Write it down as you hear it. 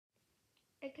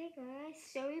Okay guys,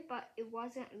 sorry but it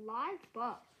wasn't live,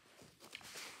 but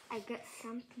I got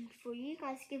something for you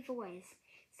guys giveaways.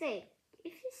 So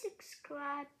if you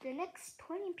subscribe the next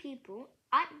 20 people,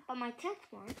 by my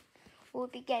 10th one will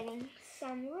be getting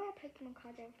some rare Pokemon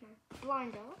cards out of my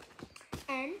blinder,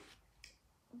 and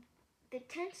the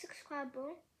 10th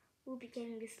subscriber will be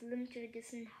getting this limited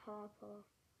edition Harper.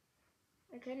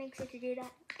 Okay, make sure to do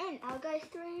that, and I'll go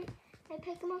through my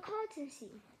Pokemon cards and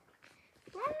see.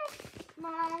 One of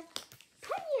my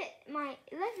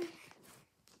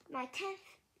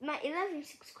 11th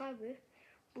subscriber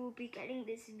will be getting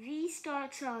this V-Star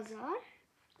Charizard.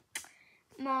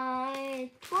 My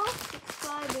 12th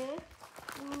subscriber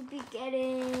will be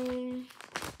getting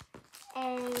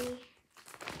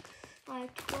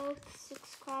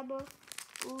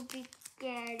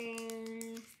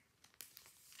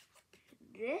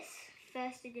this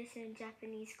first edition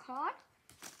Japanese card,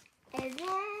 and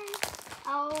then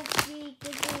I'll be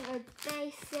giving a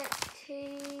base set to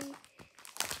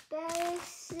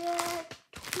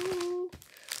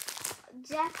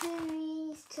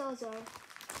Japanese Charizard.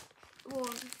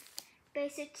 One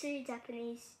basic 2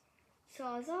 Japanese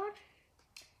Charizard,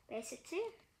 basic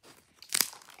 2,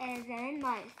 and then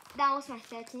that was my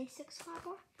 13th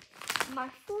subscriber. My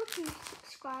 14th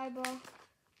subscriber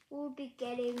will be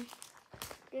getting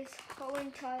this whole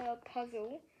entire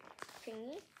puzzle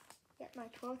thingy. Get my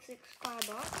 12th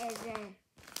subscriber, and then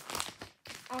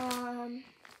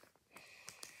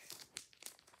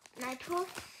my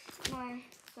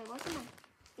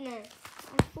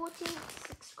 14th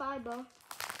subscriber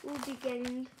will be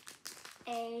getting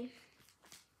a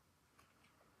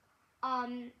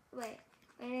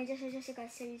just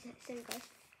guys.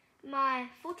 My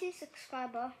 14th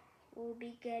subscriber will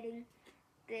be getting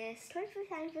this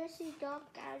 25th anniversary Dark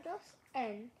Gyarados,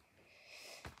 and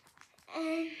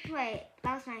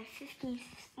that was my 15th.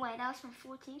 That was my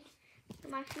 14th.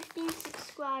 My 15th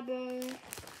subscriber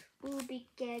will be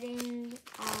getting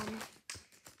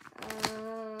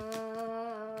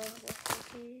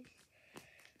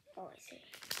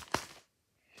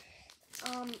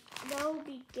they'll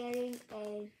be getting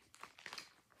a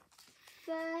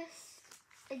first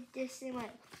edition.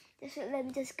 Let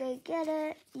me just go get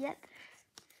it. Yep.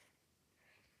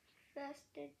 First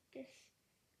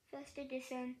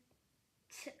edition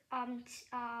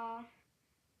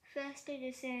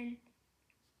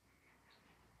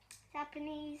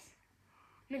Japanese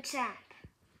Machamp.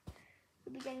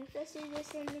 We'll be getting first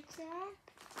edition Machamp.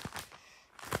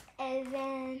 And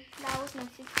then that was my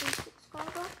 15th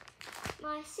subscriber.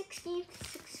 My 16th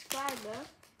subscriber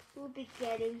will be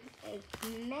getting a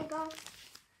Mega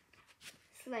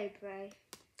Slowbro.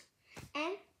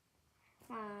 And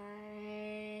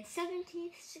my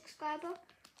 17th subscriber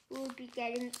will be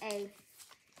getting a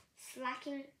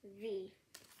Slacking V.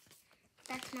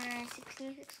 That's my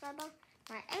 16th subscriber.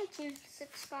 My 18th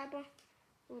subscriber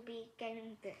will be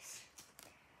getting this.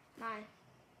 My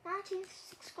 19th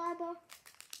subscriber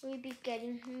will be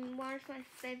getting one of my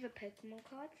favorite Pokemon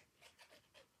cards.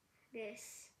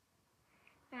 This.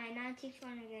 My 19th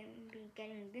one will be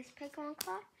getting this Pokemon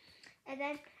card. And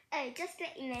then, just to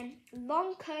let you know,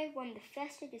 Longco won the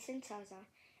first edition Charizard.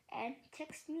 And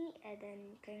text me, and then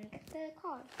you can get the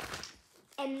card.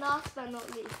 And last but not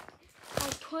least, my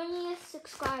 20th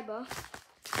subscriber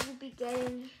will be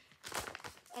getting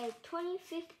a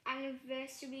 25th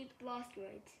anniversary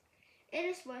Blastoise. It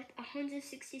is worth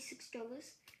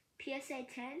 $166, PSA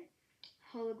 10,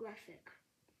 holographic.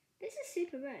 This is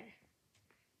super rare.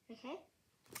 Okay,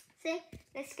 so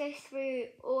let's go through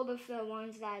all of the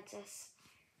ones that I just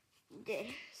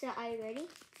did. So are you ready?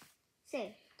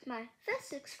 So my first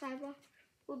subscriber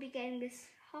will be getting this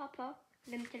Harper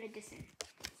limited edition.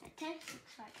 So 10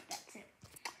 subscribers, that's it.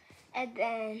 And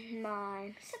then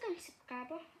my second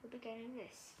subscriber will be getting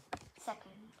this,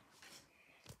 second.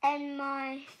 And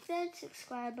my third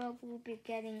subscriber will be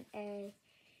getting a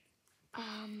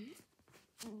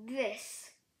this.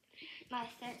 My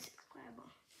third subscriber.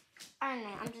 I don't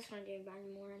know, I'm just gonna do a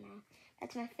random order now.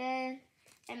 That's my third.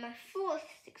 And my fourth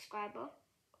subscriber.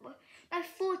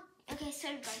 Okay,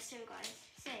 sorry guys.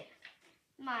 So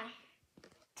my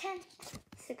 10th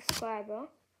subscriber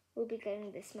will be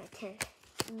getting this, my 10th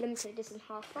limited edition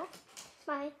Harper.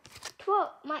 My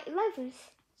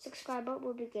 11th subscriber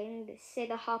will be getting this. Say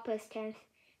the Harper's 10th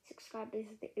subscriber is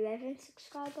the 11th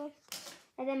subscriber.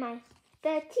 And then my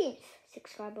 13th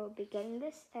subscriber will be getting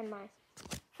this. And my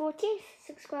 14th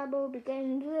subscriber will be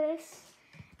getting this.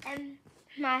 And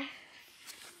my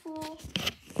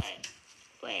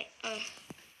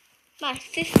my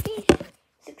 15th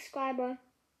subscriber.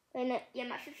 My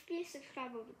 15th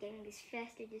subscriber will be getting this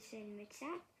first edition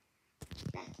Machamp.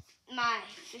 my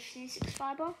 15th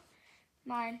subscriber,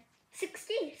 my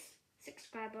 16th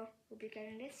subscriber will be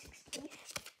getting this 16th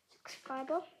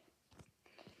subscriber,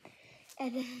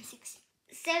 and then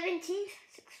 17th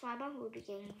subscriber will be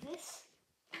getting this.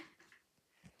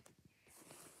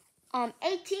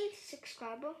 18th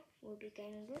subscriber will be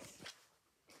getting this.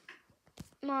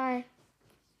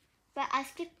 But I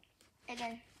skipped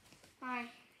again. My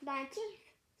 19th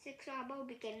subscriber will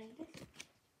be getting this.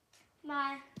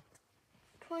 My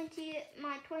 20th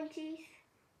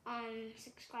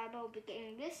subscriber will be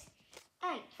getting this.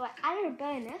 And for added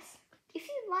bonus, if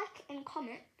you like and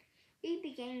comment, you'll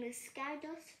be getting this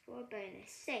Stardust for a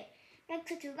bonus. So make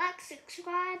sure to like,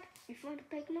 subscribe if you want to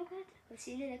play more cards. I'll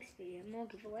see you in the next video. More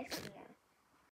giveaways coming out.